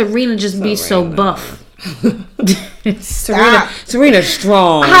 Serena just be so buff. Serena's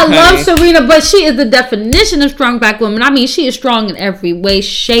strong. I love Serena, but she is the definition of strong black woman. I mean, she is strong in every way,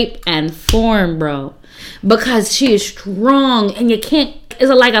 shape, and form, bro. Because she is strong, and you can't. It's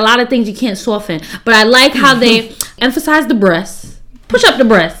like a lot of things you can't soften. But I like how they emphasize the breasts, push up the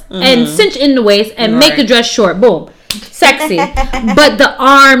breasts, and cinch in the waist, and make the dress short. Boom. Sexy. But the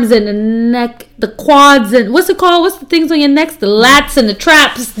arms and the neck, the quads, and what's it called? What's the things on your necks? The lats and the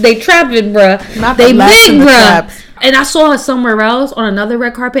traps. They trapping, bruh. Not they the lats big, and the bruh. traps. And I saw her somewhere else on another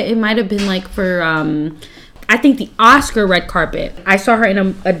red carpet. It might have been like for I think the Oscar red carpet. I saw her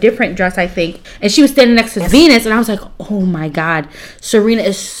in a different dress, I think, and she was standing next to Venus, and I was like, oh my god, Serena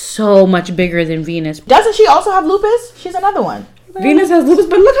is so much bigger than Venus. Doesn't she also have lupus? She's another one. Venus has lupus,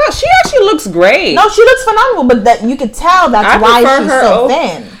 but look how she actually looks great. No, she looks phenomenal, but that you could tell that's why she's so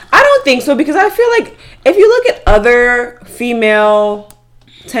thin. I don't think so, because I feel like if you look at other female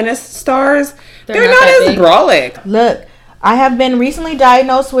tennis stars, they're not as brolic. Look, I have been recently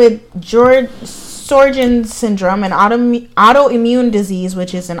diagnosed with Sjogren's syndrome, an autoimmune disease,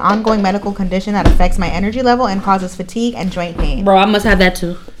 which is an ongoing medical condition that affects my energy level and causes fatigue and joint pain. Bro, I must have that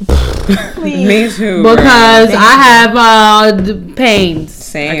too. Me too. Because I have pains.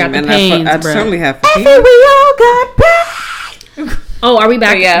 Same. I got the and pains, I bro. certainly have fatigue. We all got pain. Oh, are we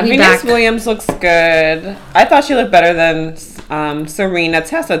back? Yeah, we Venus back. Williams looks good. I thought she looked better than Serena.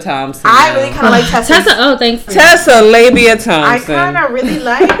 Tessa Thompson. I really kind of like Tessa. Oh, thanks. Tessa Labia I Thompson. kind of really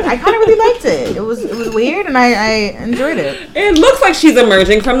liked it. It was weird, and I enjoyed it. It looks like she's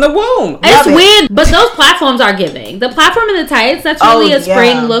emerging from the womb. It's weird, but those platforms are giving. The platform and the tights, that's really a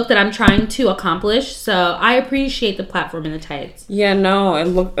spring look that I'm trying to accomplish. So I appreciate the platform and the tights. Yeah, no, it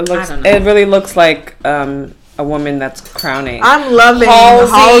really looks like a woman that's crowning. I'm loving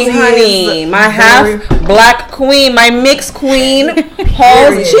Halsey, honey, my half black queen, my mixed queen.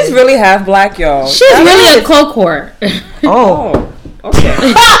 Halsey, she's really half black, y'all. She's really a cohort. Oh.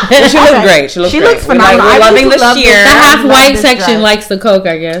 Okay. She looks great. She looks phenomenal. We're loving the sheer. The half white section likes the coke,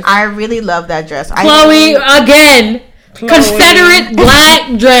 I guess. I really love that dress. Chloe again. Confederate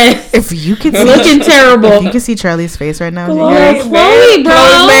black dress. If you could see, looking terrible. If you can see Charlie's face right now. Chloe,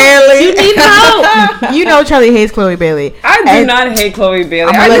 bro. You need help. You know Charlie hates Chloe Bailey. I do not hate Chloe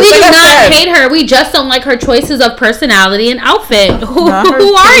Bailey. We do not hate her. We just don't like her choices of personality and outfit. Who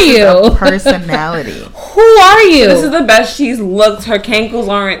are you? Personality. Who are you? This is the best she's looked. Her cankles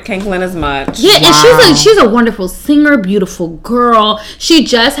aren't cankling as much. Yeah, and she's a wonderful singer, beautiful girl. She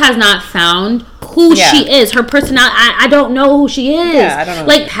just has not found who she is. Her personality, I don't know who she is. Yeah, I don't know.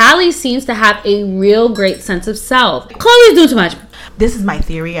 Like, Halle seems to have a real great sense of self. Chloe's doing too much. This is my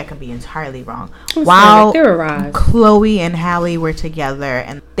theory. I could be entirely wrong. While theorize. Chloe and Halle were together,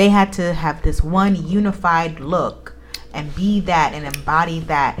 and they had to have this one unified look and be that and embody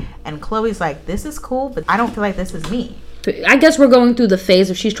that. And Chloe's like, this is cool, but I don't feel like this is me. I guess we're going through the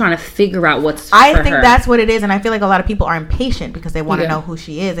phase of she's trying to figure out what's I for think her. that's what it is, and I feel like a lot of people are impatient because they want to know who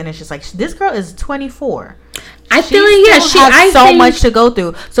she is, and it's just like, this girl is 24. I feel like she has so much to go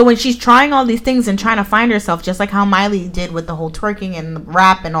through. So when she's trying all these things and trying to find herself, just like how Miley did with the whole twerking and the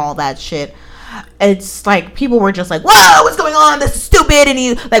rap and all that shit, it's like people were just like, whoa, what's going on? This is stupid,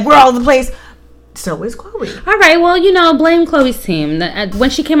 and we're all over the place. So is Chloe. All right, well, blame Chloe's team. When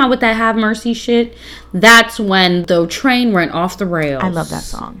she came out with that Have Mercy shit, that's when the train went off the rails. I love that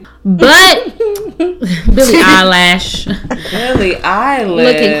song. But Billie Eilish.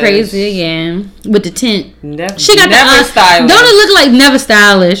 Looking crazy again with the tint. She got never stylish. Don't it look like never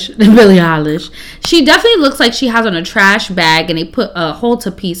stylish? Billie Eilish. She definitely looks like she has on a trash bag and they put a halter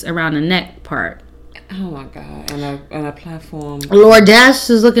piece around the neck part. Oh my god! And a platform. Lord Dash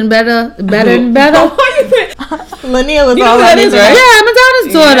is looking better and better. Linnea was You know all who that is, right? Yeah,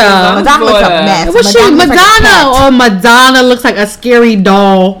 Madonna's daughter. Madonna looks a mess. Was she looks like a Madonna cat. or Madonna looks like a scary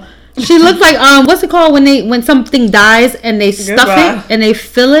doll? She looks like what's it called when something dies and they stuff it and they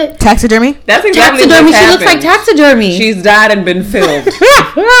fill it? Taxidermy? That's exactly Taxidermy. what's She looks like happened. taxidermy. She's died and been filled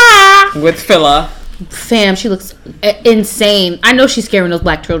with filler. Fam, she looks insane. I know she's scaring those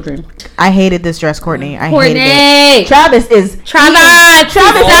black children. I hated this dress, Courtney. I hated Courtney, it. Travis Travis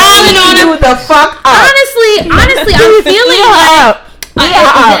dialing on you the fuck up. Honestly, I'm feeling like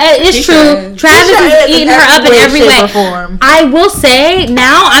it's true. Travis is eating her up in every way. I will say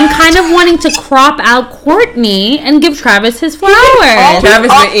now I'm kind of wanting to crop out Courtney and give Travis his flowers.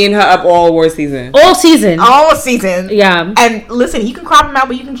 Travis been eating her up all season. All season. Yeah. And listen, you can crop him out,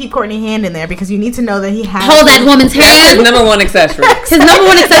 but you can keep Courtney's hand in there because you need to know that he has. Hold that woman's hand. His number one accessory. His number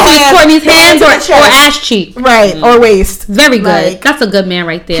one accessory is Courtney's hands or ass cheek. Right. Or waist. Very good. That's a good man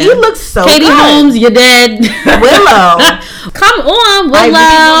right there. He looks so Katie good. Holmes, you're dead. Willow. Come on, Willow. I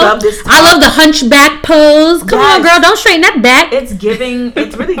really love this top. I love the hunchback pose. Come on, girl. Don't straighten that back. It's giving.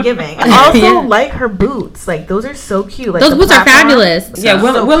 It's really giving. And also, like her boots. Like, those are so cute. Like, those boots are fabulous. Yeah,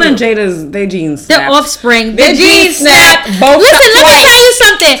 Will and Jada's, their jeans Their snapped. offspring. Their jeans snapped. Both Listen, let me tell you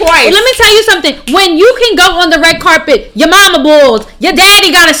something. Twice. Let me tell you something. When you can go on the red carpet, your mama bald, your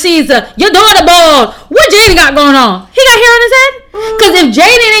daddy got a Caesar, your daughter bald. What Jada got going on? He got hair on his head? Because if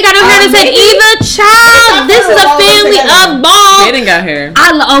Jada ain't got no hair on his head either, child, this is a family of bald. Jaden got hair.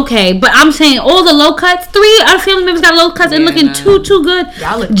 Okay, but I'm saying all the low cuts. 3 other family members got low cuts and looking too good.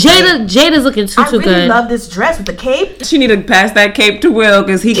 Jada's looking too good. I really love this dress with the cape. She need to pass that cape to Will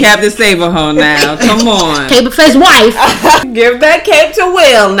because he Captain Save-A-Ho now. Come on. Cape for his wife. Give that cape to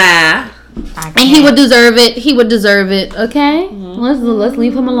Will now. And he would deserve it. He would deserve it. Okay, let's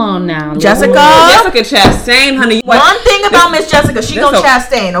leave him alone now. Jessica Chastain, honey. One thing about Miss Jessica, she gonna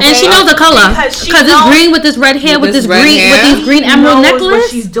Chastain, okay? And she knows the color because it's green with this red hair with these green emerald necklace. What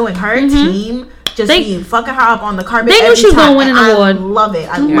she's doing, her team just be fucking her up on the carpet. They knew she was gonna win an award. I love it.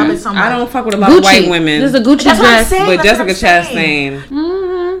 I love it so much. I don't fuck with a lot of white women. This is a Gucci dress, but Jessica Chastain.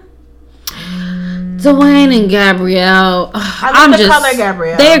 Dwayne and Gabrielle. I'm just color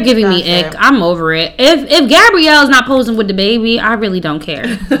Gabrielle. They're giving me ick. I'm over it. If Gabrielle is not posing with the baby, I really don't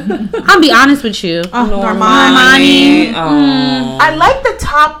care. I'll be honest with you. Normani. I like the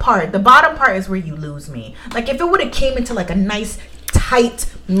top part. The bottom part is where you lose me. Like if it would have came into like a nice tight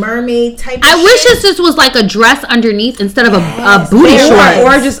mermaid type of I wish shit. this was like a dress underneath instead of a booty short.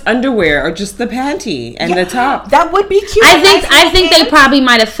 Or just underwear or just the panty and the top. That would be cute. I think they probably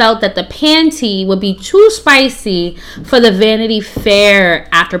might have felt that the panty would be too spicy for the Vanity Fair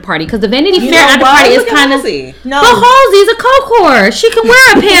after party because the Vanity Fair after party is kind of but Halsey's a co-core. She can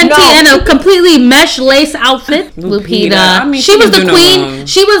wear a panty and a completely mesh lace outfit. Lupita. I mean, she was the queen.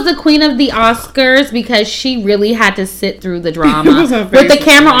 She was the queen of the Oscars because she really had to sit through the drama with the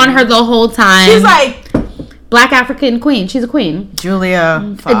camera on her the whole time. She's like Black African queen. She's a queen.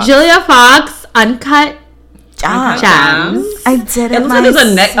 Julia Fox, uncut jams. I did it. It looks like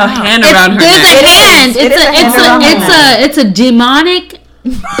there's a hand around her neck. There's a hand. It's a demonic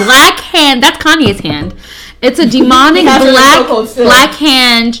black hand. That's Kanye's hand. It's a demonic black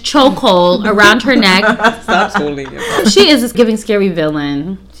hand chokehold around her neck. Stop holding it. She is this giving scary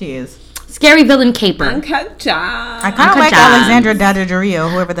villain. She is. Scary villain caper. Uncut jams. I kind of like Alexandra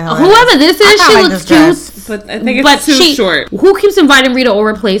Daddario, whoever the hell. Whoever this is, she looks cute. But I think it's too short. Who keeps inviting Rita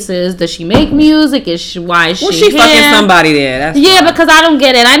Ora places? Does she make music? Why is she? Well, she fucking somebody there. That's fine. Because I don't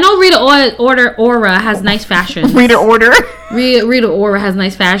get it. I know Rita Ora has nice fashions. Rita Ora has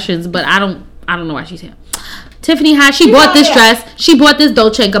nice fashions, but I don't know why she's here. Tiffany Haddish, she bought this dress. She bought this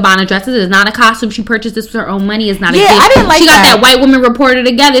Dolce & Gabbana dress. This is not a costume. She purchased this with her own money. It's not a gift. I didn't like she got that white woman reporter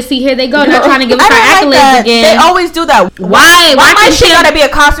together. See, here they go. They're trying to give us our accolades again. They always do that. Why my shit gotta be a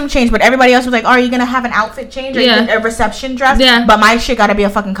costume change, but everybody else was like, "Oh, are you gonna have an outfit change or a reception dress?" Yeah. But my shit gotta be a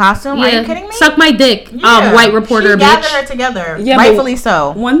fucking costume. Yeah. Are you kidding me? Suck my dick, white reporter, she bitch. Gathered her together, rightfully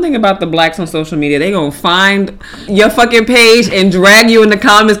so. One thing about the blacks on social media, they gonna find your fucking page and drag you in the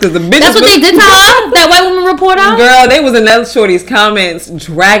comments because the bitch. That's what they did to her. That white woman reporter. Girl, they was in that shorty's comments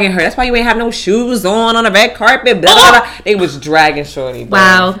dragging her. That's why you ain't have no shoes on the red carpet. Blah, blah, blah. They was dragging shorty. Bro.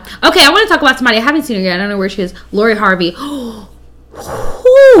 Wow. Okay, I want to talk about somebody I haven't seen her yet. I don't know where she is. Lori Harvey.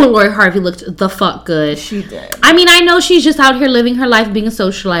 Lori Harvey looked the fuck good. She did. I mean, I know she's just out here living her life being a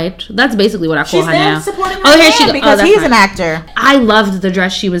socialite. That's basically what I call her now. Supporting her here she because he's an actor. I loved the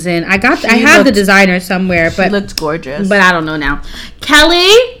dress she was in. I have the designer somewhere, but she looked gorgeous. But I don't know now.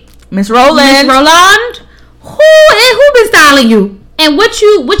 Kelly, Miss Roland. Who been styling you? And what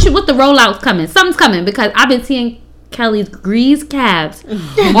the rollout's coming? Something's coming because I've been seeing Kelly's greased calves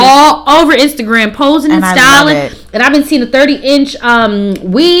all over Instagram, posing and styling. And I've been seeing a 30-inch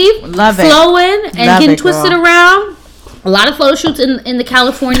weave flowing and getting twisted around. A lot of photo shoots in the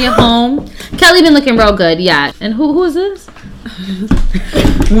California home. Kelly been looking real good, yeah. And who is this?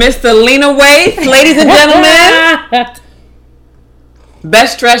 Mr. Lena Waithe, ladies and gentlemen.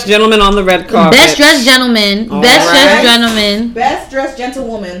 Best dressed gentleman on the red carpet. Best dressed gentleman. Best dressed gentleman. Best dressed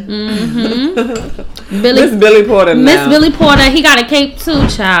gentlewoman. Miss Billy Porter. Miss Billy Porter. He got a cape too,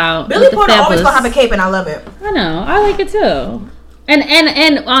 child. Billy Porter always gonna have a cape, and I love it. I know. I like it too. And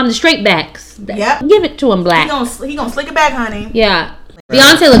the straight backs. Yep. Give it to him black. He gonna slick it back, honey. Yeah.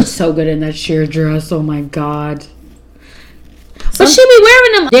 Beyonce looks so good in that sheer dress. Oh my god. But she be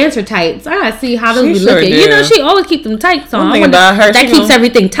wearing them dancer tights. I gotta see how those be looking. Do. You know, she always keep them tights on. About her, that keeps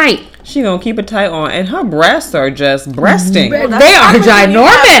everything tight. She gonna keep it tight on, and her breasts are just breasting. Well, they are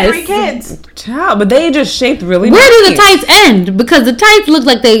ginormous. 3 kids, child, but they just shaped really. Where do the tights end? Because the tights look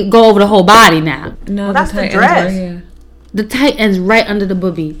like they go over the whole body now. No, that's the dress. Right, the tight ends right under the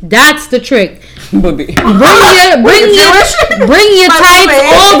boobie. That's the trick. Boobie. Bring your tights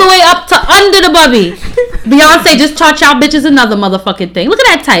all the way up to under the boobie. Beyonce just taught y'all bitches another motherfucking thing. Look at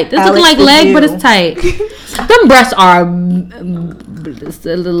that tight. This looking like leg, but it's tight. Them breasts are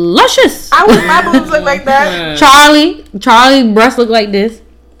luscious. I wish my boobs look like that. Charlie breasts look like this.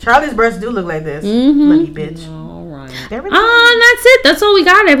 Charlie's breasts do look like this. Lucky bitch. All right. That's it. That's all we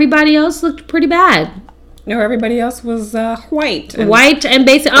got. Everybody else looked pretty bad. No, everybody else was white. White and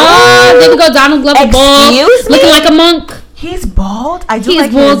basic. Oh, there we go. Donald Glover bald. Looking like a monk. He's bald? I do He's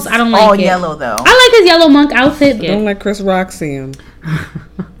like bald. his I don't like all it. Yellow, though. I like his yellow monk outfit. I don't like Chris Rock seeing.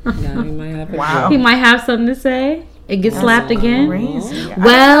 Yeah, he might have wow. He might have something to say. It gets slapped again. Crazy.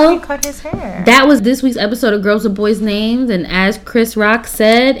 Well, he cut his hair. That was this week's episode of Girls with Boys Names. And as Chris Rock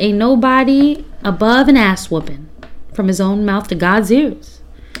said, ain't nobody above an ass whooping. From his own mouth to God's ears.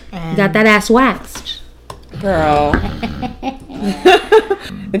 He got that ass waxed. Girl.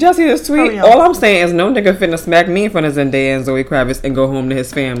 Did y'all see this tweet? All I'm saying is no nigga finna smack me in front of Zendaya and Zoe Kravitz and go home to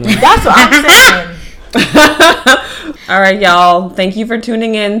his family. That's what I'm saying. All right, y'all. Thank you for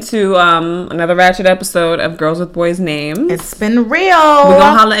tuning in to another ratchet episode of Girls with Boys Names. It's been real. We're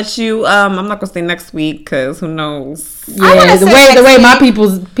gonna holler at you. I'm not gonna say next week because who knows? Yeah, the way my people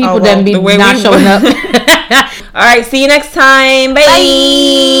then be not showing up. All right, see you next time. Bye.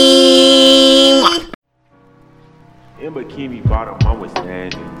 In bikini bottom, I was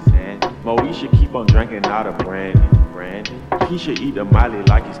standing. Moesha keep on drinking out of brandy. Keisha eat the Molly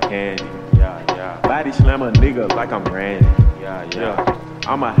like it's candy. Yeah. Body slam a nigga like I'm Randy. Yeah.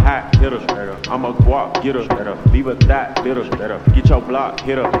 I'm a hot hitter. I'm a guap getter. Leave a thot bitter. Get your block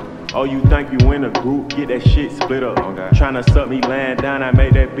hit up. Oh, you think you in a group? Get that shit split up. Tryna suck me laying down, I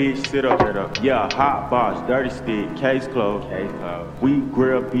make that bitch sit up. Yeah, hot box, dirty stick, case closed. We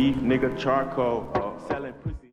grill beef, nigga charcoal. Selling pussy.